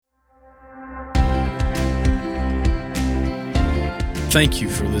Thank you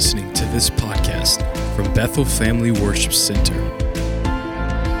for listening to this podcast from Bethel Family Worship Center.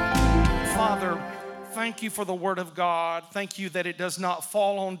 Father, thank you for the word of God. Thank you that it does not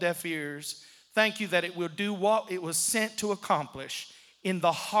fall on deaf ears. Thank you that it will do what it was sent to accomplish in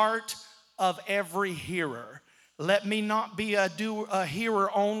the heart of every hearer. Let me not be a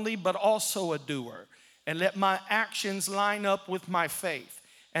hearer only, but also a doer. And let my actions line up with my faith.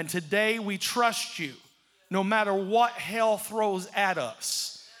 And today we trust you, no matter what hell throws at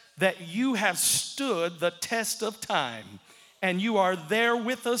us, that you have stood the test of time. And you are there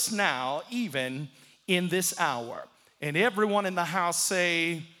with us now, even in this hour. And everyone in the house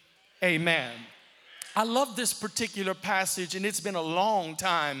say, amen. I love this particular passage, and it's been a long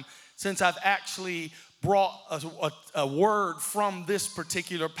time since I've actually brought a word from this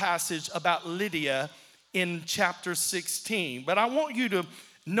particular passage about Lydia in chapter 16. But I want you to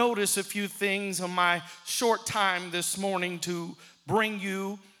notice a few things on my short time this morning to bring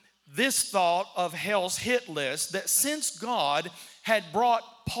you this thought of hell's hit list, that since God had brought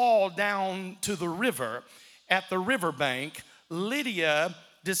Paul down to the river, at the riverbank, Lydia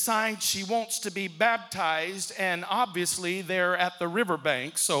decides she wants to be baptized, and obviously they're at the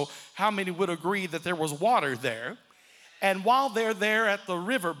riverbank, so how many would agree that there was water there? And while they're there at the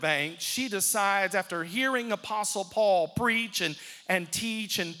riverbank, she decides, after hearing Apostle Paul preach and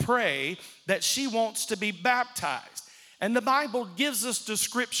teach and pray, that she wants to be baptized. And the Bible gives us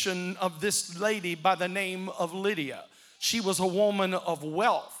description of this lady by the name of Lydia. She was a woman of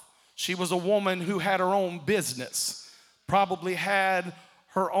wealth. She was a woman who had her own business, probably had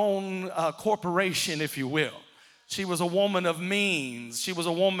her own corporation, if you will. She was a woman of means. She was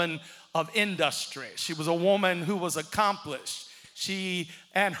a woman of industry. She was a woman who was accomplished. She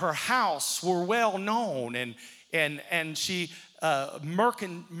and her house were well known, and she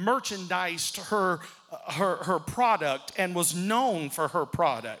merchandised her product and was known for her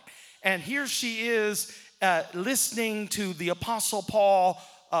product. And here she is listening to the Apostle Paul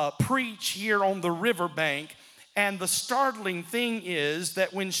preach here on the riverbank. And the startling thing is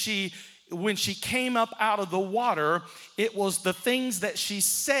that when she came up out of the water, it was the things that she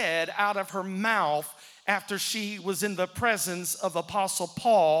said out of her mouth after she was in the presence of Apostle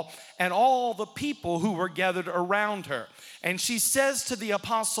Paul and all the people who were gathered around her. And she says to the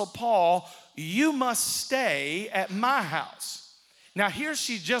Apostle Paul, "You must stay at my house." Now here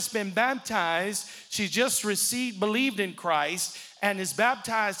she's just been baptized. She just believed in Christ and is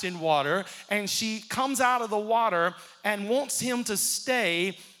baptized in water. And she comes out of the water and wants him to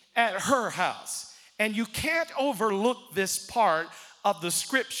stay at her house. And you can't overlook this part of the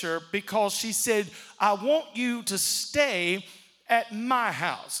scripture, because she said, "I want you to stay at my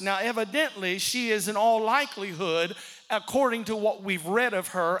house." Now, evidently, she is in all likelihood, according to what we've read of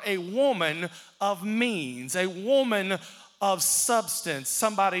her, a woman of means, a woman of substance.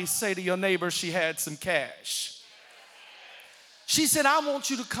 Somebody say to your neighbor, she had some cash. She said, "I want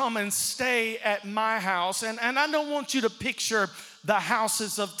you to come and stay at my house." And I don't want you to picture the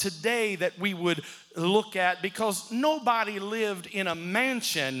houses of today that we would look at, because nobody lived in a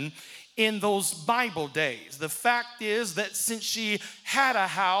mansion in those Bible days. The fact is that since she had a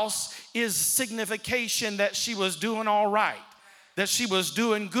house is signification that she was doing all right, that she was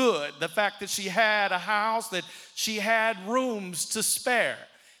doing good. The fact that she had a house, that she had rooms to spare.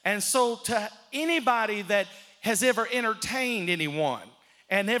 And so to anybody that has ever entertained anyone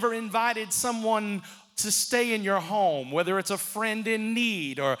and ever invited someone to stay in your home, whether it's a friend in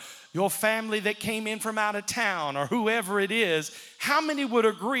need or your family that came in from out of town or whoever it is, how many would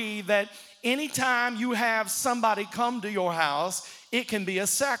agree that anytime you have somebody come to your house, it can be a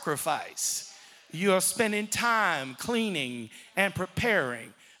sacrifice? You are spending time cleaning and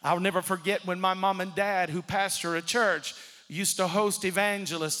preparing. I'll never forget when my mom and dad, who pastor a church, used to host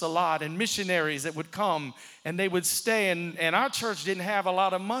evangelists a lot and missionaries that would come and they would stay, and our church didn't have a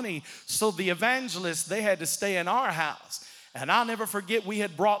lot of money, so the evangelists, they had to stay in our house. And I'll never forget, we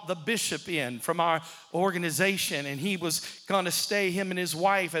had brought the bishop in from our organization, and he was going to stay, him and his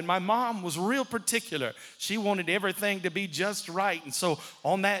wife. And my mom was real particular. She wanted everything to be just right. And so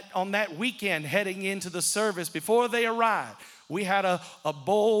on that weekend, heading into the service, before they arrived, we had a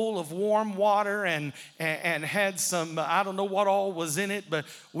bowl of warm water and had some, I don't know what all was in it, but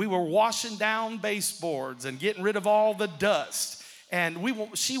we were washing down baseboards and getting rid of all the dust. And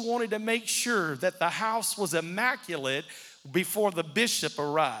she wanted to make sure that the house was immaculate before the bishop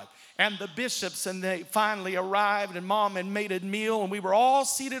arrived. And the bishops, and they finally arrived, and Mom had made a meal, and we were all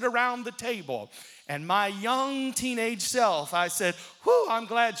seated around the table. And my young teenage self, I said, "Whew, I'm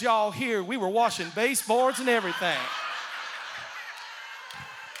glad y'all here." We were washing baseboards and everything.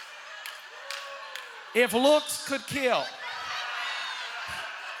 If looks could kill.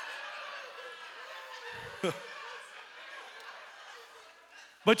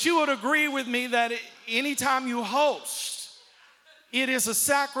 But you would agree with me that anytime you host, it is a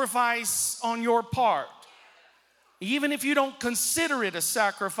sacrifice on your part. Even if you don't consider it a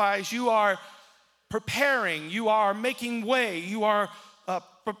sacrifice, you are preparing, you are making way, you are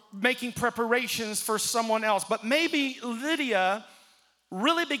making preparations for someone else. But maybe Lydia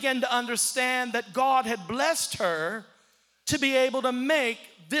really began to understand that God had blessed her to be able to make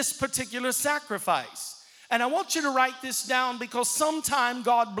this particular sacrifice. And I want you to write this down, because sometime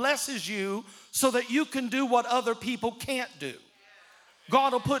God blesses you so that you can do what other people can't do.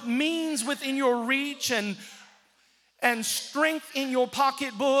 God will put means within your reach and strength in your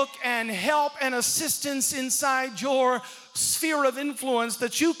pocketbook and help and assistance inside your sphere of influence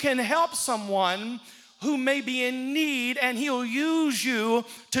that you can help someone who may be in need, and he'll use you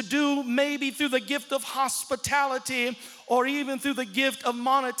to do, maybe through the gift of hospitality or even through the gift of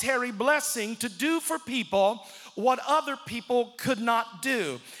monetary blessing, to do for people what other people could not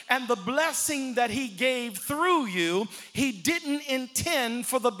do. And the blessing that he gave through you, he didn't intend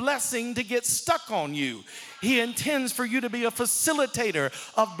for the blessing to get stuck on you. He intends for you to be a facilitator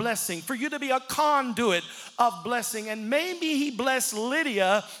of blessing, for you to be a conduit of blessing. And maybe he blessed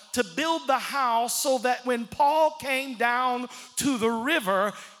Lydia to build the house so that when Paul came down to the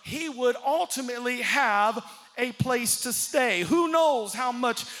river, he would ultimately have a place to stay. Who knows how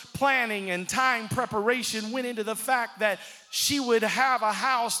much planning and time preparation went into the fact that she would have a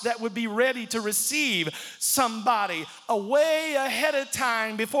house that would be ready to receive somebody way ahead of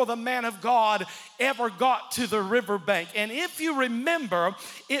time before the man of God ever got to the riverbank. And if you remember,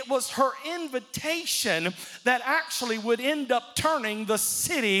 it was her invitation that actually would end up turning the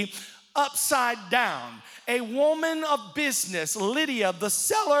city upside down. A woman of business, Lydia, the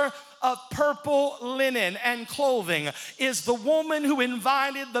seller of purple linen and clothing, is the woman who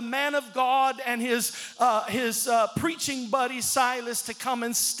invited the man of God and his preaching buddy Silas to come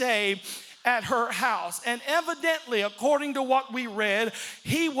and stay at her house. And evidently, according to what we read,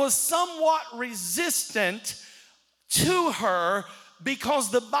 he was somewhat resistant to her, because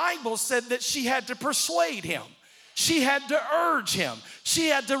the Bible said that she had to persuade him. She had to urge him. She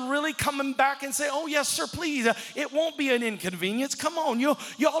had to really come back and say, oh, yes, sir, please. It won't be an inconvenience. Come on, y'all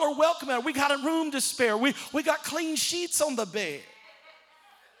are welcome. We got a room to spare. We got clean sheets on the bed.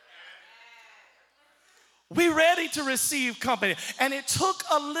 We're ready to receive company. And it took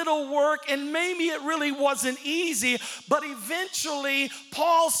a little work, and maybe it really wasn't easy, but eventually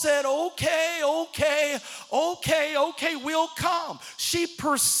Paul said, okay, we'll come. She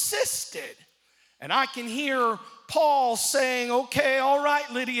persisted. And I can hear Paul saying, okay, all right,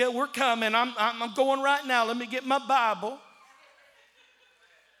 Lydia, we're coming. I'm going right now. Let me get my Bible.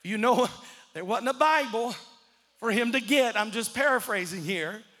 You know, there wasn't a Bible for him to get. I'm just paraphrasing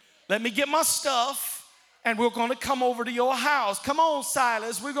here. Let me get my stuff, and we're going to come over to your house. Come on,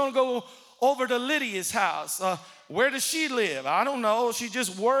 Silas. We're going to go over to Lydia's house. Where does she live? I don't know. She's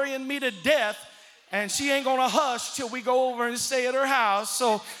just worrying me to death. And she ain't gonna hush till we go over and stay at her house.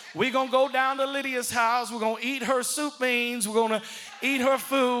 So we're gonna go down to Lydia's house. We're gonna eat her soup beans. We're gonna eat her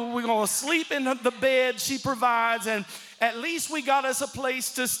food. We're gonna sleep in the bed she provides. And at least we got us a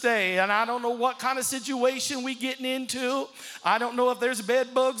place to stay. And I don't know what kind of situation we getting into. I don't know if there's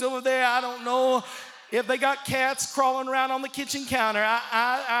bed bugs over there. I don't know if they got cats crawling around on the kitchen counter.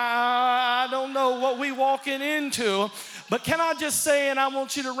 I don't know what we walking into. But can I just say, and I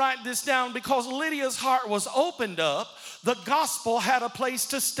want you to write this down, because Lydia's heart was opened up, the gospel had a place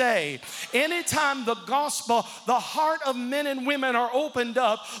to stay. Anytime the gospel, the heart of men and women are opened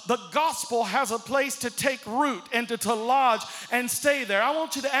up, the gospel has a place to take root and to lodge and stay there. I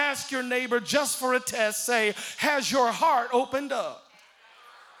want you to ask your neighbor, just for a test, say, has your heart opened up?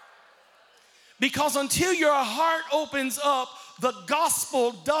 Because until your heart opens up, the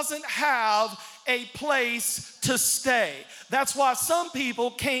gospel doesn't have a place to stay. That's why some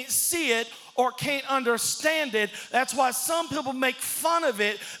people can't see it or can't understand it. That's why some people make fun of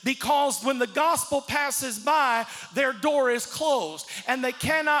it, because when the gospel passes by, their door is closed and they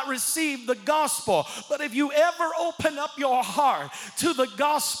cannot receive the gospel. But if you ever open up your heart to the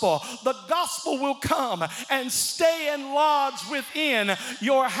gospel will come and stay and lodge within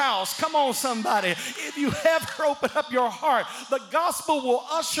your house. Come on, somebody. If you ever open up your heart, the gospel will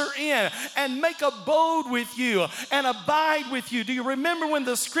usher in and make abode with you and abide with you. Do you remember when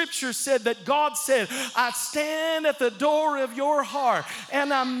the scripture said that that God said, I stand at the door of your heart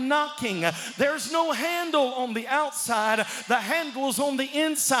and I'm knocking. There's no handle on the outside. The handle's on the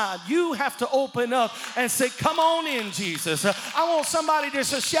inside. You have to open up and say, come on in, Jesus. I want somebody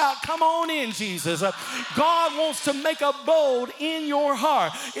just to shout, come on in, Jesus. God wants to make a abode in your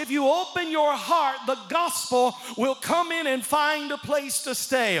heart. If you open your heart, the gospel will come in and find a place to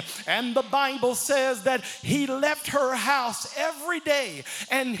stay. And the Bible says that he left her house every day,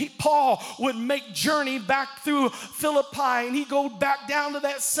 and Paul would make journey back through Philippi, and he'd go back down to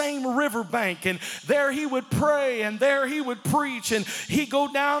that same riverbank, and there he would pray, and there he would preach, and he'd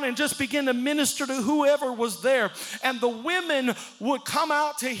go down and just begin to minister to whoever was there. And the women would come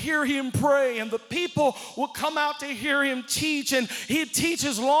out to hear him pray, and the people would come out to hear him teach, and he'd teach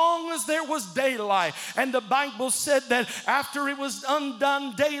as long as there was daylight. And the Bible said that after it was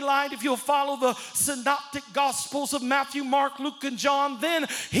undone daylight, if you'll follow the synoptic gospels of Matthew, Mark, Luke, and John, then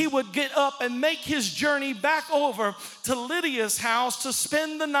he would get up and make his journey back over to Lydia's house to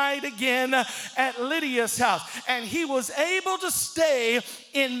spend the night again at Lydia's house. And he was able to stay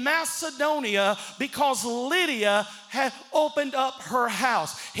in Macedonia because Lydia had opened up her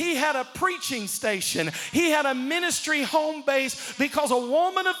house. He had a preaching station. He had a ministry home base because a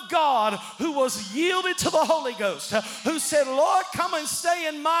woman of God who was yielded to the Holy Ghost, who said, Lord, come and stay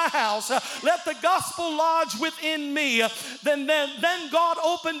in my house. Let the gospel lodge within me. Then God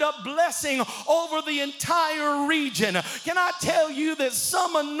opened up blessing over the entire region. Can I tell you that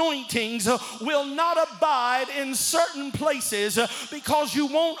some anointings will not abide in certain places because you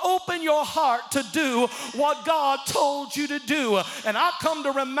won't open your heart to do what God told you to do. And I come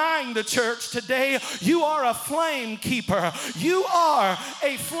to remind the church today, you are a flame keeper. You are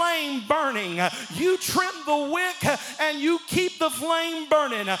a flame burning. You trim the wick and you keep the flame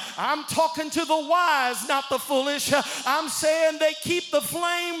burning. I'm talking to the wise, not the foolish. I'm saying they keep the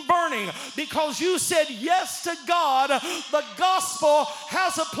flame burning because you said yes to God. The gospel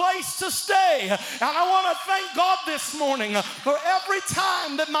has a place to stay. And I want to thank God this morning for every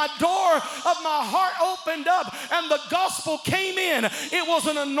time that my door of my heart opened up and the gospel came in. It was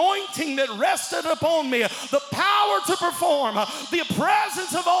an anointing that rested upon me, the power to perform, the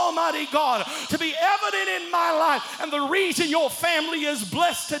presence of Almighty God to be evident in my life. And the reason your family is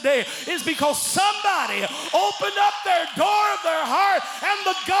blessed today is because somebody opened up their door of their heart and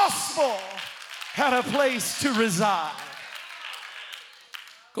the gospel had a place to reside.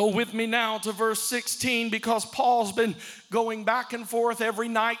 Go with me now to verse 16 because Paul's been going back and forth every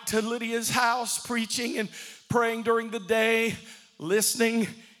night to Lydia's house, preaching and praying during the day, listening,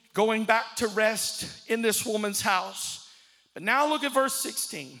 going back to rest in this woman's house. But now look at verse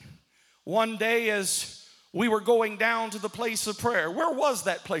 16. One day as we were going down to the place of prayer, where was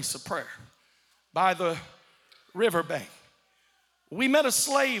that place of prayer? By the riverbank. We met a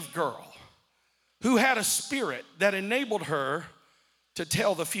slave girl who had a spirit that enabled her to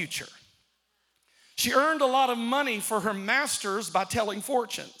tell the future. She earned a lot of money for her masters by telling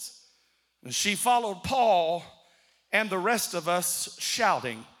fortunes. And she followed Paul and the rest of us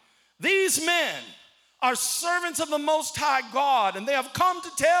shouting, these men are servants of the Most High God, and they have come to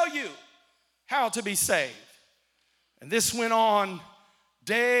tell you how to be saved. And this went on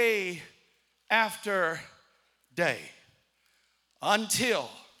day after day until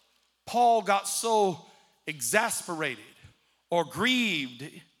Paul got so exasperated or grieved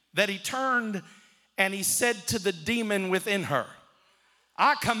that he turned and he said to the demon within her,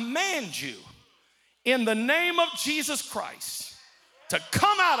 I command you in the name of Jesus Christ to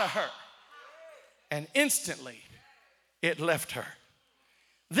come out of her. And instantly it left her.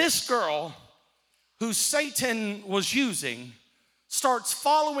 This girl who Satan was using starts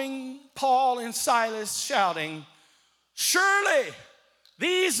following Paul and Silas shouting, surely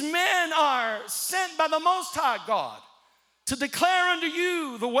these men are sent by the Most High God to declare unto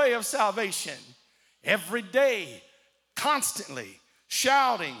you the way of salvation. Every day, constantly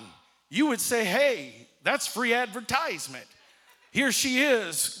shouting. You would say, hey, that's free advertisement. Here she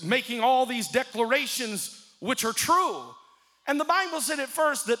is making all these declarations which are true. And the Bible said at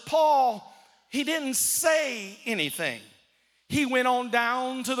first that Paul, he didn't say anything. He went on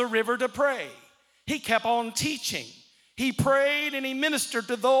down to the river to pray. He kept on teaching. He prayed and he ministered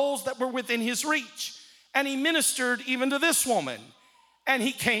to those that were within his reach. And he ministered even to this woman. And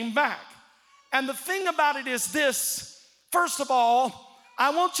he came back. And the thing about it is this. First of all,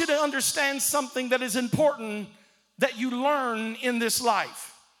 I want you to understand something that is important that you learn in this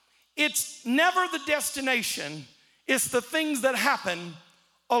life. It's never the destination. It's the things that happen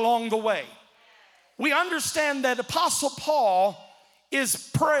along the way. We understand that Apostle Paul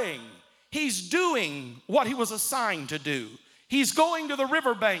is praying. He's doing what he was assigned to do. He's going to the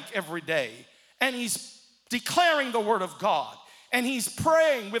riverbank every day, and he's declaring the word of God, and he's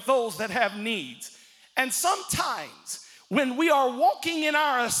praying with those that have needs. And sometimes when we are walking in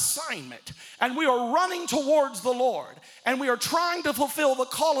our assignment and we are running towards the Lord and we are trying to fulfill the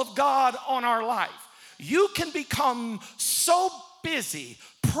call of God on our life, you can become so busy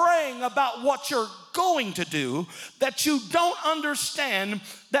praying about what you're going to do that you don't understand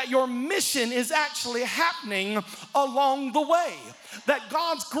that your mission is actually happening along the way. That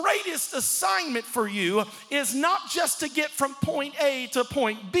God's greatest assignment for you is not just to get from point A to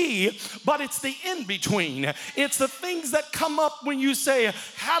point B, but it's the in-between. It's the things that come up when you say,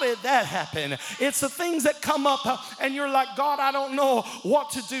 how did that happen? It's the things that come up and you're like, God, I don't know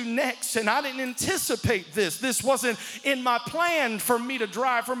what to do next, and I didn't anticipate this. This wasn't in my plan for me to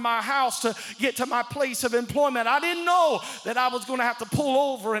drive from my house to get to my place of employment. I didn't know that I was going to have to pull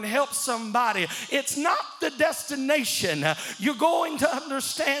over and help somebody. It's not the destination. You're going to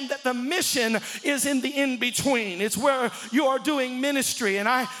understand that the mission is in the in-between. It's where you are doing ministry. And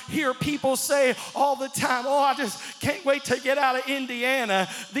I hear people say all the time, oh, I just can't wait to get out of Indiana.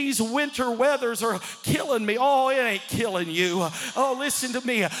 These winter weathers are killing me. Oh, it ain't killing you. Oh, listen to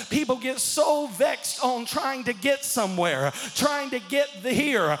me. People get so vexed on trying to get somewhere, trying to get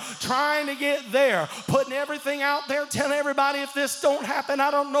here, trying to get there, putting everything out there, telling everybody if this don't happen, I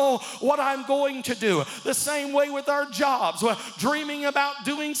don't know what I'm going to do. The same way with our jobs. Dreaming about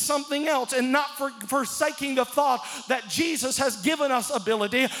doing something else and not forsaking the thought that Jesus has given us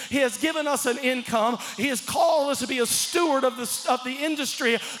ability. He has given us an income. He has called us to be a steward of the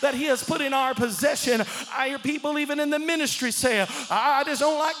industry that he has put in our possession. I hear people even in the ministry say, I just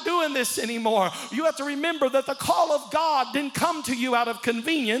don't like doing this anymore. You have to remember that the call of God didn't come to you out of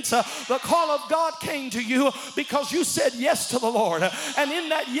convenience. The call of God came to you because you said yes to the Lord. And in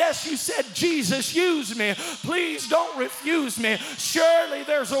that yes, you said, Jesus, use me. Please don't refuse me. Surely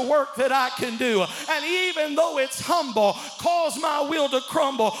there's a work that I can do. And even though it's humble, cause my will to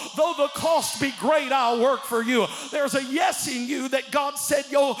crumble. Though the cost be great, I'll work for you. There's a yes in you that God said,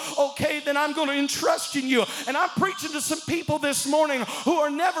 yo, okay, then I'm going to entrust in you. And I'm preaching to some people this morning who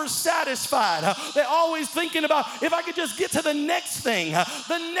are never satisfied. They're always thinking about, if I could just get to the next thing,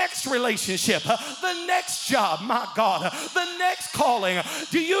 the next relationship, the next job, my God, the next calling.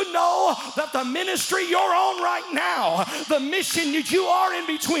 Do you know that the ministry you're on right now, the mission that you are in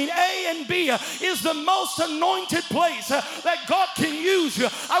between A and B, is the most anointed place that God can use you?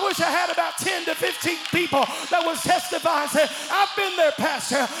 I wish I had about 10 to 15 people that would testify and say, I've been there,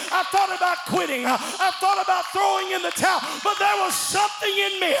 Pastor. I thought about quitting. I thought about throwing in the towel, but there was something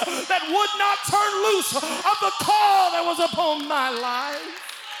in me that would not turn loose of the call that was upon my life.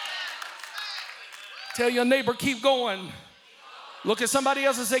 Tell your neighbor, keep going. Look at somebody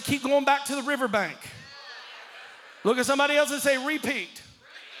else and say, keep going back to the riverbank. Look at somebody else and say, repeat.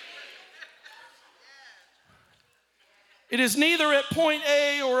 It is neither at point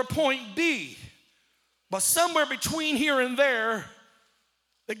A or a point B, but somewhere between here and there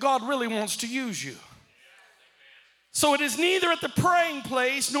that God really wants to use you. So it is neither at the praying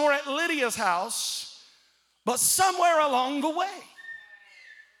place nor at Lydia's house, but somewhere along the way.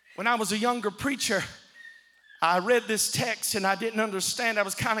 When I was a younger preacher, I read this text and I didn't understand. I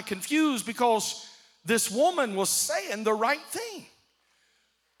was kind of confused because this woman was saying the right thing.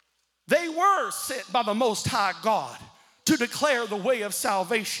 They were sent by the Most High God to declare the way of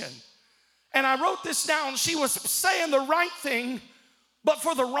salvation. And I wrote this down. She was saying the right thing, but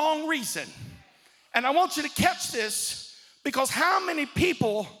for the wrong reason. And I want you to catch this, because how many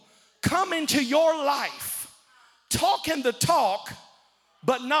people come into your life talking the talk,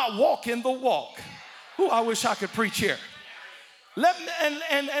 but not walking the walk? Ooh, I wish I could preach here.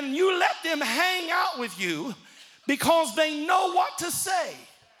 And you let them hang out with you because they know what to say.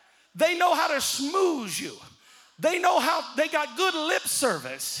 They know how to schmooze you. They know how, they got good lip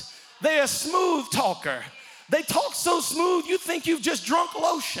service. They're a smooth talker. They talk so smooth you think you've just drunk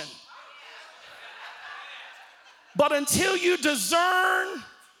lotion. But until you discern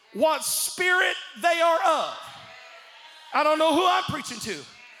what spirit they are of, I don't know who I'm preaching to,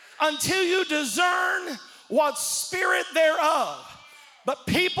 until you discern what spirit they're of. But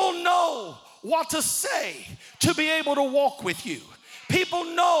people know what to say to be able to walk with you. People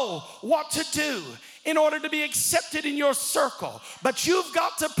know what to do. in order to be accepted in your circle. But you've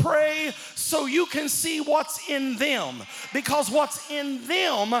got to pray so you can see what's in them, because what's in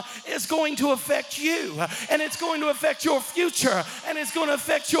them is going to affect you, and it's going to affect your future, and it's going to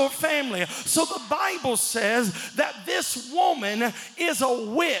affect your family. So the Bible says that this woman is a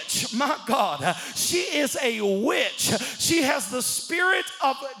witch. My God, she is a witch. She has the spirit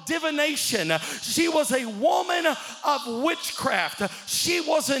of divination. She was a woman of witchcraft. She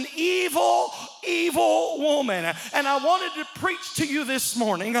was an evil woman. And I wanted to preach to you this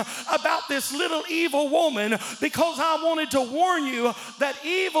morning about this little evil woman, because I wanted to warn you that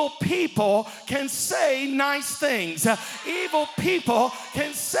evil people can say nice things. Evil people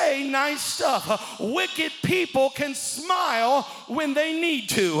can say nice stuff. Wicked people can smile when they need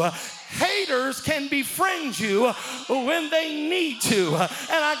to. Haters can befriend you when they need to.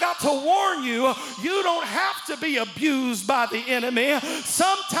 And I got to warn you, you don't have to be abused by the enemy.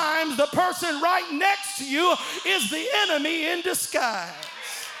 Sometimes the person right next to you is the enemy in disguise.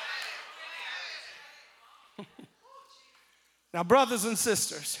 Now, brothers and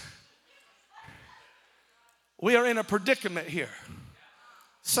sisters, we are in a predicament here.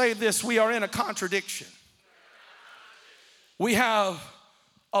 Say this: we are in a contradiction. We have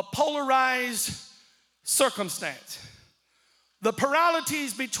a polarized circumstance. The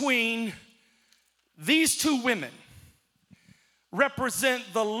polarities between these two women represent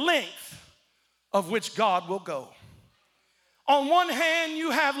the length of which God will go. On one hand,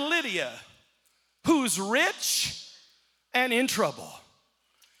 you have Lydia, who's rich and in trouble.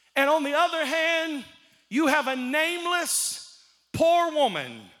 And on the other hand, you have a nameless, poor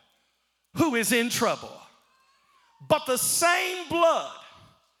woman who is in trouble. But the same blood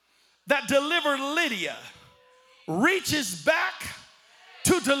that delivered Lydia reaches back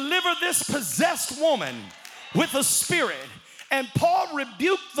to deliver this possessed woman with a spirit. And Paul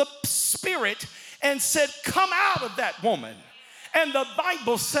rebuked the spirit and said, "Come out of that woman." And the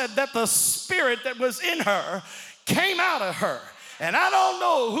Bible said that the spirit that was in her came out of her. And I don't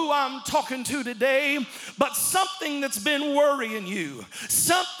know who I'm talking to today, but something that's been worrying you,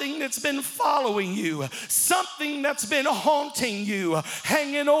 something that's been following you, something that's been haunting you,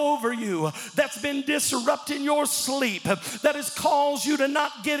 hanging over you, that's been disrupting your sleep, that has caused you to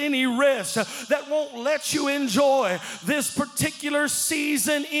not get any rest, that won't let you enjoy this particular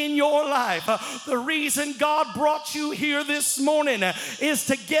season in your life. The reason God brought you here this morning is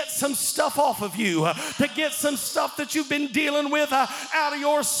to get some stuff off of you, to get some stuff that you've been dealing with out of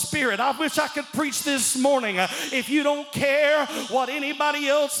your spirit. I wish I could preach this morning. If you don't care what anybody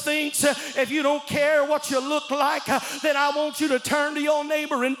else thinks, if you don't care what you look like, then I want you to turn to your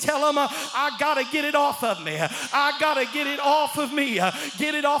neighbor and tell them, I got to get it off of me. I got to get it off of me.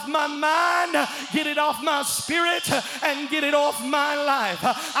 Get it off my mind, get it off my spirit, and get it off my life.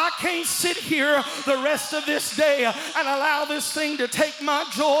 I can't sit here the rest of this day and allow this thing to take my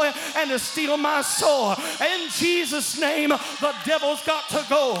joy and to steal my soul. In Jesus' name, the devil's got to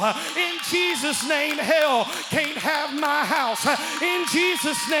go. In Jesus' name, hell can't have my house. In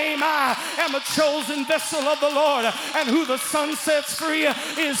Jesus' name, I am a chosen vessel of the Lord, and who the Son sets free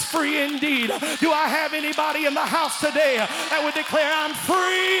is free indeed. Do I have anybody in the house today that would declare, I'm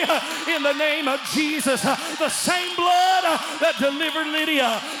free in the name of Jesus? The same blood that delivered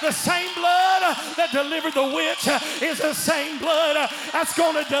Lydia, the same blood that delivered the witch, is the same blood that's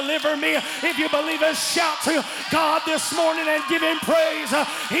going to deliver me. If you believe it, shout to God this morning and give him praise.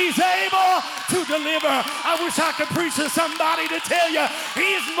 He's able to deliver. I wish I could preach to somebody to tell you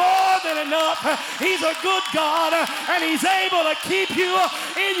he's more than enough. He's a good God, and he's able to keep you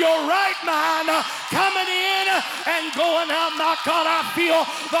in your right mind, coming in and going out. My God, I feel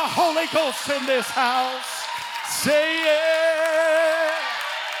the Holy Ghost in this house. Say it.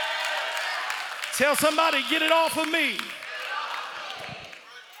 Tell somebody, get it off of me.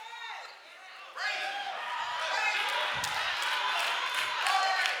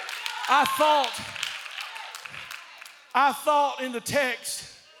 I thought in the text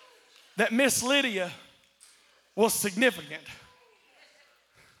that Miss Lydia was significant.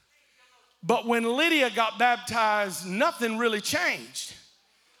 But when Lydia got baptized, nothing really changed.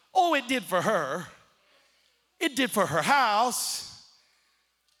 Oh, it did for her. It did for her house.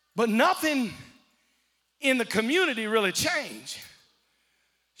 But nothing in the community really changed.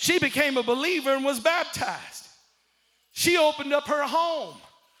 She became a believer and was baptized. She opened up her home.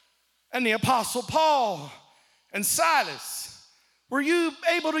 And the Apostle Paul and Silas were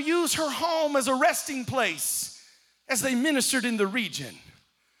able to use her home as a resting place as they ministered in the region.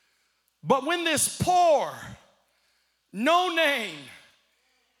 But when this poor, no-name,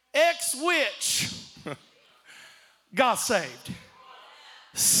 ex-witch got saved,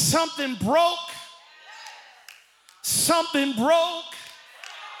 something broke Something broke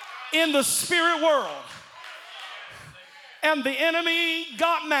in the spirit world. And the enemy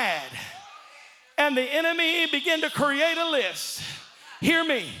got mad. And the enemy began to create a list. Hear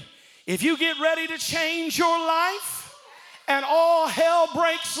me. If you get ready to change your life and all hell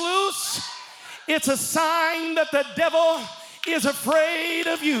breaks loose, it's a sign that the devil is afraid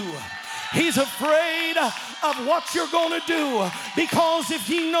of you. He's afraid of what you're going to do, because if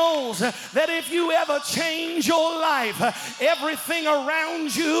he knows that if you ever change your life, everything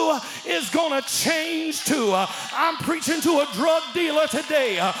around you is going to change too. I'm preaching to a drug dealer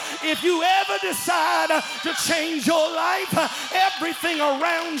today. If you ever decide to change your life, everything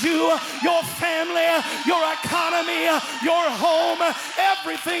around you, your family, your economy, your home,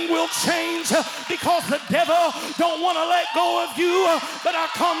 everything will change, because the devil don't want to let go of you. But I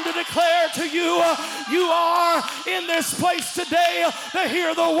come to declare to you, you are in this place today to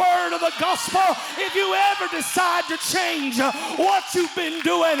hear the word of the gospel. If you ever decide to change what you've been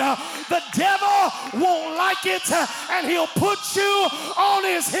doing, the devil won't like it, and he'll put you on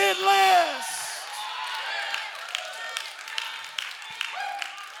his hit list.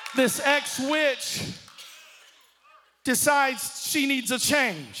 This ex-witch decides she needs a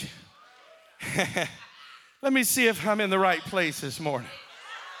change. Let me see if I'm in the right place this morning.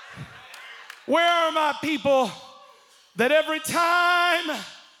 Where are my people that every time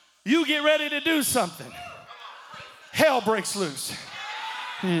you get ready to do something, hell breaks loose?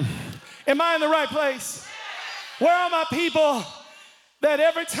 Am I in the right place? Where are my people that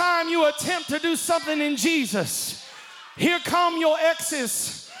every time you attempt to do something in Jesus, here come your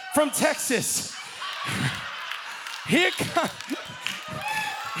exes from Texas. Here come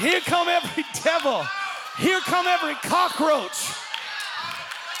every devil. Here come every cockroach.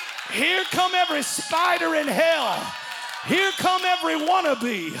 Here come every spider in hell. Here come every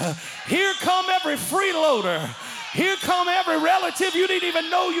wannabe. Here come every freeloader. Here come every relative you didn't even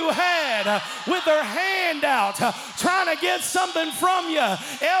know you had with their hand out trying to get something from you.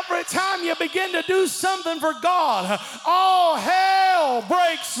 Every time you begin to do something for God, all hell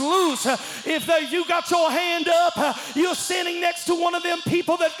breaks loose. If you got your hand up, you're standing next to one of them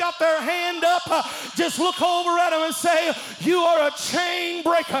people that got their hand up, just look over at them and say, you are a chain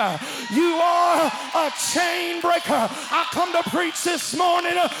breaker. You are a chain breaker. I come to preach this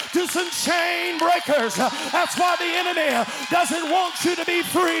morning to some chain breakers. That's why the enemy doesn't want you to be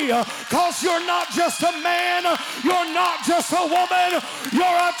free, because you're not just a man, you're not just a woman, you're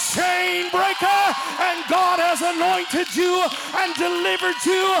a chain breaker, and God has anointed you and delivered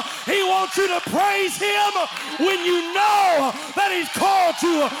you. He wants you to praise him when you know that he's called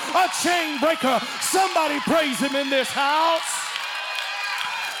you a chain breaker. Somebody praise him in this house.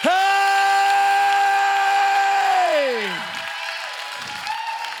 Hey!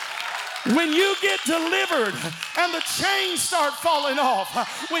 When you get delivered and the chains start falling off,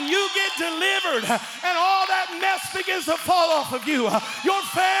 when you get delivered and all that mess begins to fall off of you, your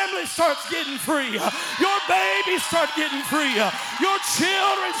family starts getting free, your babies start getting free, your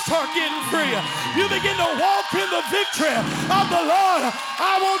children start getting free, you begin to walk in the victory of the Lord.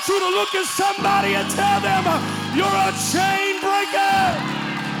 I want you to look at somebody and tell them, you're a chain breaker.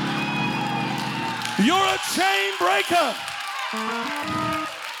 You're a chain breaker.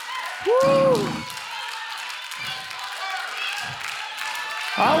 Woo.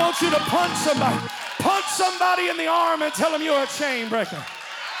 I want you to punch somebody in the arm and tell them you're a chain breaker.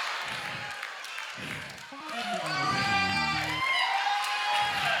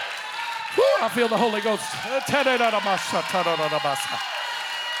 Woo, I feel the Holy Ghost.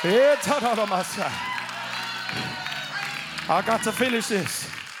 I got to finish this.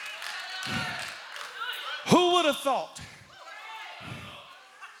 Who would have thought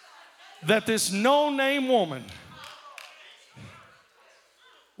that this no-name woman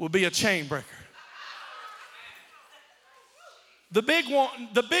will be a chain breaker? The big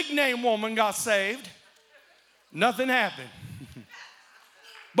name woman got saved. Nothing happened.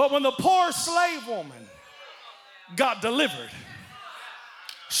 But when the poor slave woman got delivered,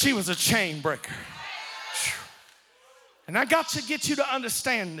 she was a chain breaker. And I got to get you to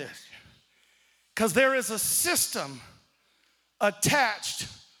understand this, because there is a system attached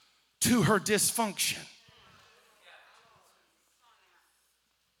to her dysfunction.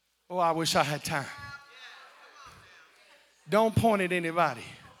 Oh, I wish I had time. Don't point at anybody.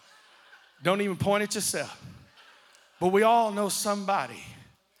 Don't even point at yourself. But we all know somebody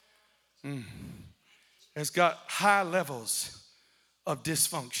that's got high levels of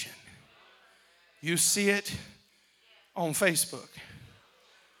dysfunction. You see it on Facebook.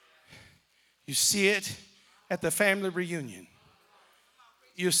 You see it at the family reunion.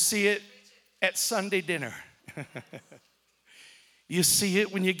 You see it at Sunday dinner. You see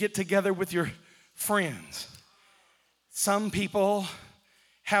it when you get together with your friends. Some people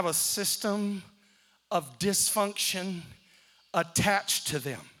have a system of dysfunction attached to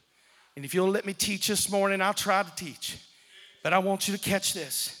them. And if you'll let me teach this morning, I'll try to teach. But I want you to catch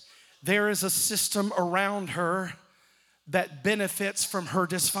this. There is a system around her that benefits from her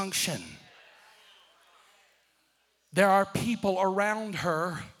dysfunction. There are people around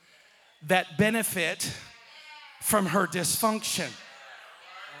her that benefit from her dysfunction.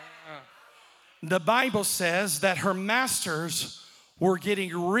 The Bible says that her masters were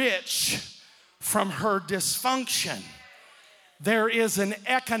getting rich from her dysfunction. There is an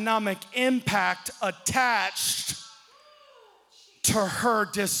economic impact attached to her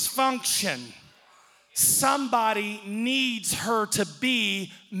dysfunction. Somebody needs her to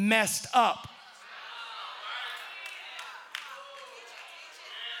be messed up.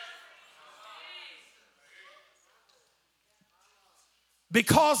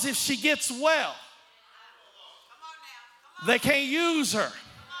 Because if she gets well, they can't use her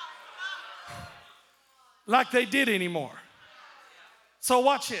like they did anymore. So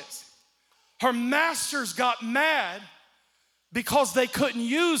watch this. Her masters got mad because they couldn't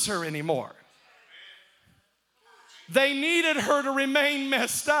use her anymore. They needed her to remain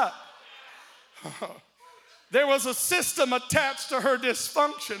messed up. There was a system attached to her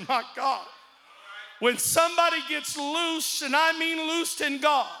dysfunction, my God. When somebody gets loose, and I mean loosed in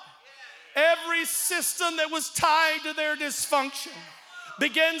God, every system that was tied to their dysfunction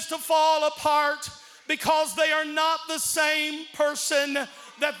begins to fall apart because they are not the same person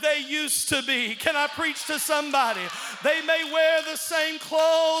that they used to be. Can I preach to somebody? They may wear the same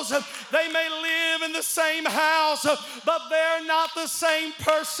clothes, they may live in the same house, but they're not the same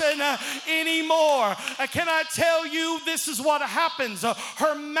person anymore. Can I tell you, this is what happens.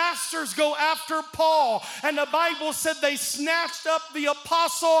 Her masters go after Paul, and the Bible said they snatched up the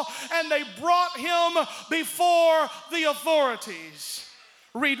apostle and they brought him before the authorities.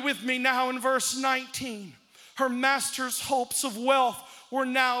 Read with me now in verse 19. Her master's hopes of wealth were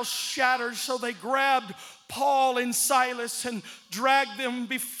now shattered, so they grabbed Paul and Silas and dragged them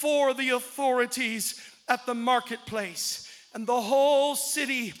before the authorities at the marketplace. And the whole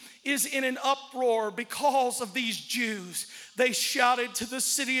city is in an uproar because of these Jews. They shouted to the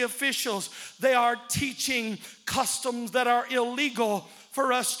city officials, they are teaching customs that are illegal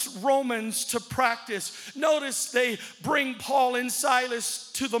for us Romans to practice. Notice they bring Paul and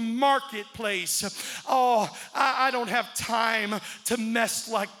Silas to the marketplace. Oh, I don't have time to mess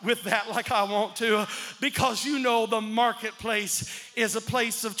with that like I want to, because you know the marketplace is a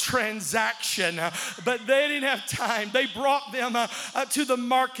place of transaction. But they didn't have time. They brought them to the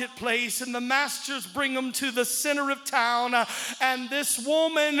marketplace, and the masters bring them to the center of town. And this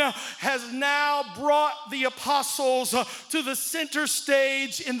woman has now brought the apostles to the center stage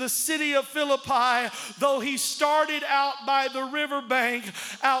in the city of Philippi. Though he started out by the riverbank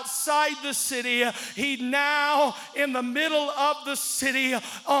outside the city, he now in the middle of the city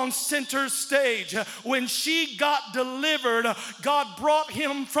on center stage. When she got delivered, God brought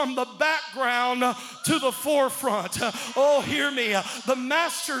him from the background to the forefront. Oh, hear me. The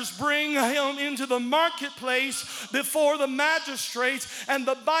masters bring him into the marketplace before the magistrates, and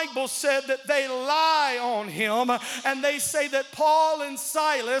the Bible said that they lie on him, and they say that Paul and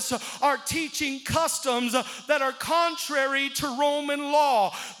Silas are teaching customs that are contrary to Roman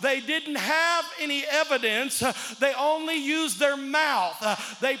law. They didn't have any evidence. They only used their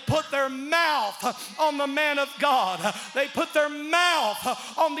mouth. They put their mouth on the man of God. They put their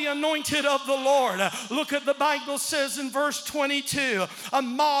mouth on the anointed of the Lord. Look at the Bible says in verse 22, a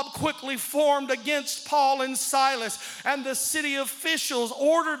mob quickly formed against Paul and Silas, and the city officials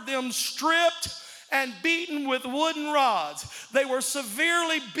ordered them stripped and beaten with wooden rods. They were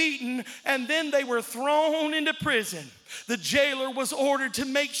severely beaten, and then they were thrown into prison. The jailer was ordered to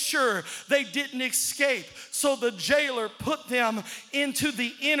make sure they didn't escape. So the jailer put them into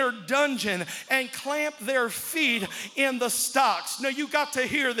the inner dungeon and clamped their feet in the stocks. Now you got to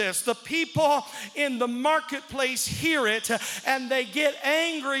hear this. The people in the marketplace hear it, and they get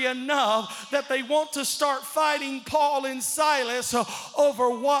angry enough that they want to start fighting Paul and Silas over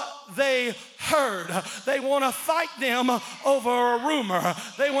what they heard. They want to fight them over a rumor.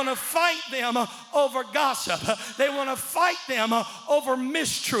 They want to fight them over gossip. They want to fight them over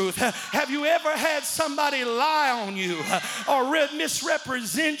mistruth. Have you ever had somebody lie on you or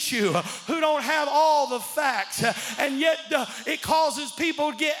misrepresent you who don't have all the facts, and yet it causes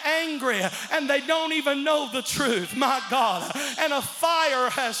people to get angry and they don't even know the truth? My God. And a fire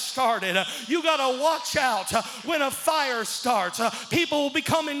has started. You got to watch out when a fire starts. People will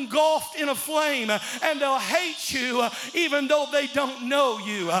become engulfed in a flame and they'll hate you even though they don't know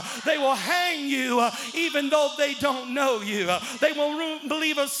you. They will hang you even though they don't know you. They will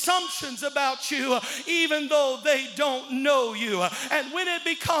believe assumptions about you even though they don't know you. And when it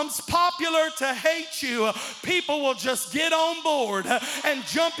becomes popular to hate you, people will just get on board and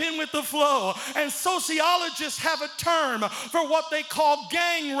jump in with the flow. And sociologists have a term for what they call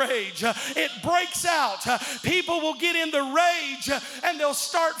gang rage. It breaks out. People will get in the rage and they'll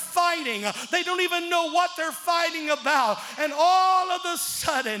start fighting. They don't even know what they're fighting about. And all of a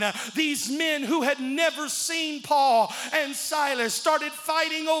sudden, these men who had never seen Paul and Silas started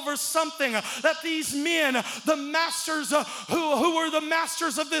fighting over something that these men, the masters who were the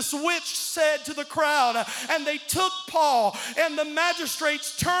masters of this witch, said to the crowd. And they took Paul, and the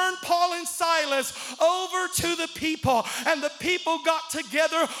magistrates turned Paul and Silas over to the people. And the people got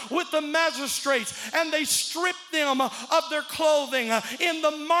together with the magistrates, and they stripped them of their clothing in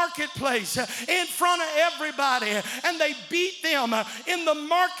the marketplace in front of everybody, and they beat them in the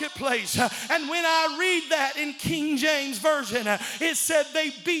marketplace. And when I read that in King James Version, it said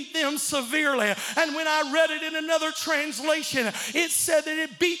they beat them severely. And when I read it in another translation, it said that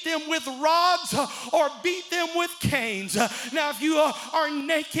it beat them with rods or beat them with canes. Now, if you are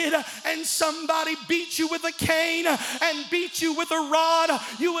naked and somebody beat you with a cane and beat you with a rod,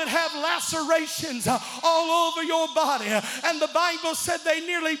 you would have lacerations all over your body. And the Bible said they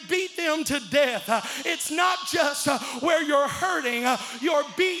nearly beat them to death. It's not just where you're hurting, you're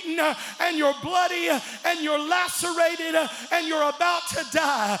beaten and you're bloody and you're lacerated and you're about to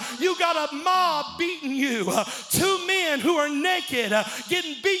die. You got a mob beating you. Two men who are naked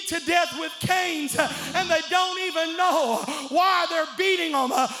getting beat to death with canes, and they don't even know why they're beating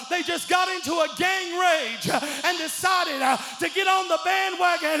them. They just got into a gang rage and decided to get on the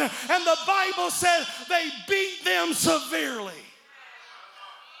bandwagon, and the Bible said they beat them severely.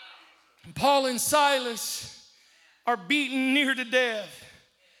 Paul and Silas are beaten near to death.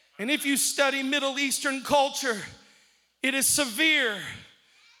 And if you study Middle Eastern culture, it is severe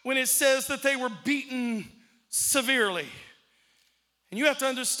when it says that they were beaten severely. And you have to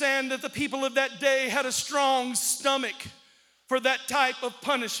understand that the people of that day had a strong stomach for that type of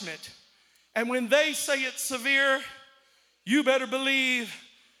punishment. And when they say it's severe, you better believe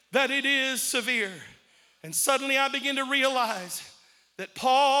that it is severe. And suddenly I begin to realize that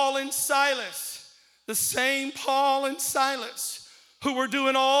Paul and Silas, the same Paul and Silas who were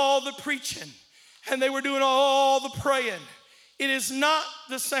doing all the preaching and they were doing all the praying, it is not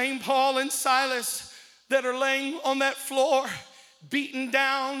the same Paul and Silas that are laying on that floor, beaten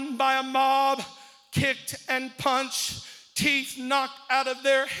down by a mob, kicked and punched, teeth knocked out of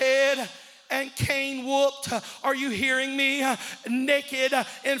their head, and cane whooped. Are you hearing me? Naked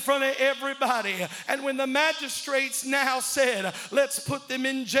in front of everybody. And when the magistrates now said, let's put them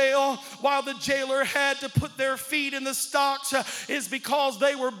in jail, while the jailer had to put their feet in the stocks, is because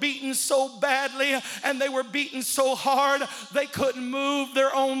they were beaten so badly and they were beaten so hard they couldn't move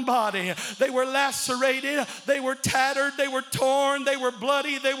their own body. They were lacerated, they were tattered, they were torn, they were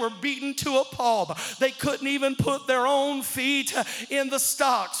bloody, they were beaten to a pulp. They couldn't even put their own feet in the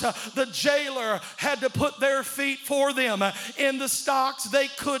stocks. The jailer had to put their feet for them in the stocks. They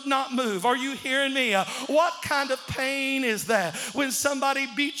could not move. Are you hearing me? What kind of pain is that when somebody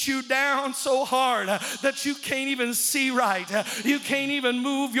beats you down so hard that you can't even see right, you can't even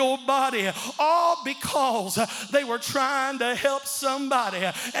move your body, all because they were trying to help somebody?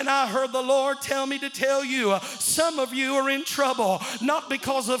 And I heard the Lord tell me to tell you, some of you are in trouble, not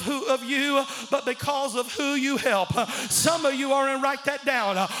because of you, but because of who you help. Some of you are, and write that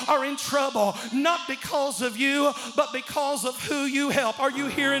down, are in trouble, not because of you, but because of who you help. Are you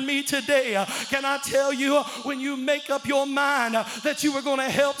hearing me today? Can I tell you, when you make up your mind that you were going to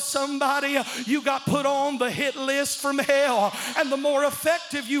help somebody, you got put on the hit list from hell. And the more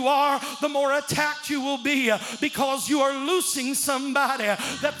effective you are, the more attacked you will be, because you are loosing somebody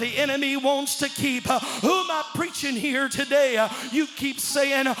that the enemy wants to keep. Who am I preaching here today? You keep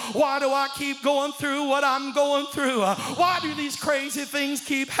saying, why do I keep going through what I'm going through? Why do these crazy things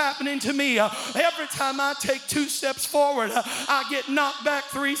keep happening to me? me, every time I take 2 steps forward, I get knocked back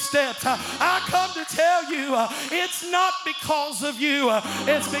 3 steps. I come to tell you, it's not because of you,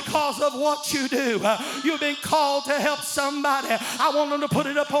 it's because of what you do. You've been called to help somebody. I want them to put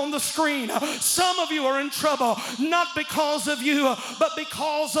it up on the screen. Some of you are in trouble, not because of you, but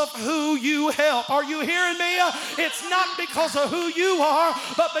because of who you help. Are you hearing me? It's not because of who you are,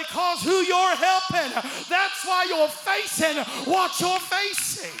 but because who you're helping. That's why you're facing what you're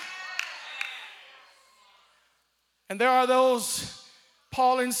facing. And there are those,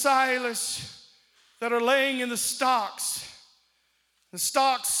 Paul and Silas, that are laying in the stocks. The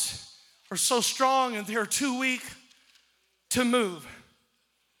stocks are so strong and they're too weak to move.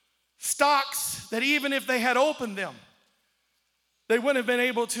 Stocks that even if they had opened them, they wouldn't have been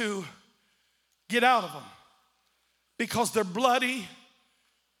able to get out of them because they're bloody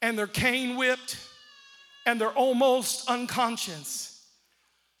and they're cane whipped and they're almost unconscious.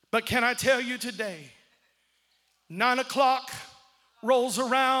 But can I tell you today, 9 o'clock rolls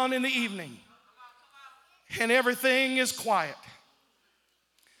around in the evening and everything is quiet.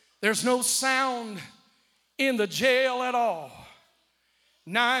 There's no sound in the jail at all.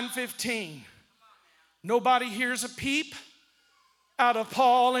 9:15, nobody hears a peep out of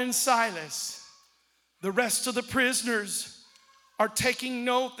Paul and Silas. The rest of the prisoners are taking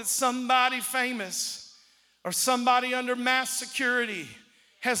note that somebody famous or somebody under mass security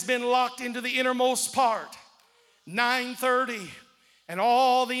has been locked into the innermost part. 9:30, and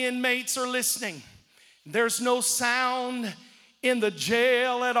all the inmates are listening. There's no sound in the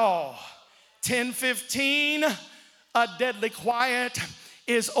jail at all. 10:15, a deadly quiet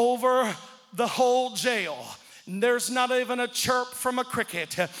is over the whole jail. There's not even a chirp from a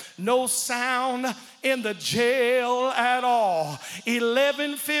cricket. No sound in the jail at all.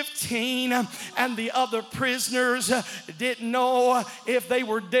 11:15, and the other prisoners didn't know if they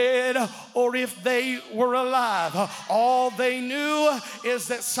were dead or if they were alive. All they knew is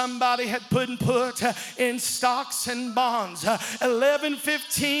that somebody had put in stocks and bonds.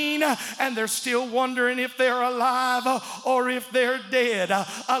 11:15, and they're still wondering if they're alive or if they're dead.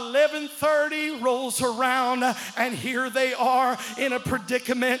 11:30 rolls around, and here they are in a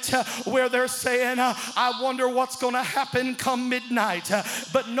predicament where they're saying, I wonder what's going to happen come midnight.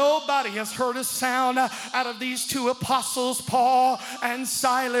 But nobody has heard a sound out of these 2 apostles, Paul and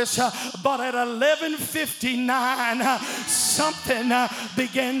Silas. But at 11:59, something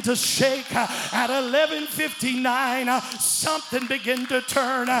began to shake. At 11:59, something began to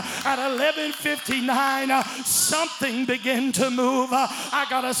turn. At 11:59, something began to move. I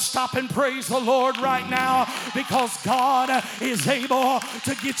got to stop and praise the Lord right now, because God is able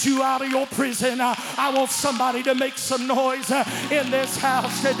to get you out of your prison. I want somebody to make some noise in this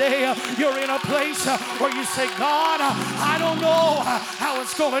house today. You're in a place where you say, God, I don't know how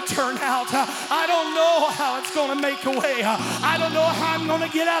it's going to turn out. I don't know how it's going to make a way. I don't know how I'm going to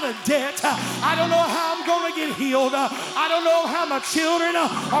get out of debt. I don't know how I'm going to get healed. I don't know how my children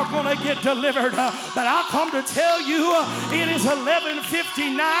are going to get delivered. But I'll come to tell you, it is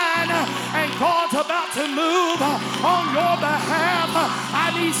 11:59 and God's about to move on your behalf.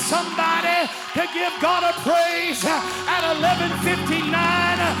 I need somebody to give God a praise at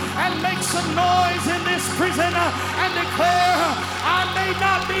 11:59 and make some noise in this prison and declare, I may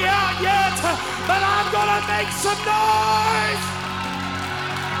not be out yet, but I'm going to make some noise.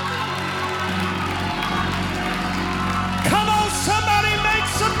 Come on, somebody make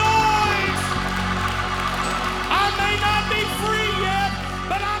some noise. I may not be free yet,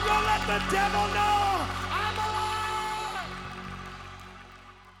 but I'm going to let the devil know I'm alive.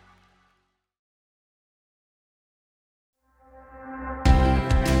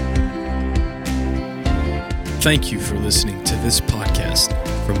 Thank you for listening to this podcast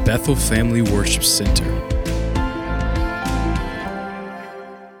from Bethel Family Worship Center.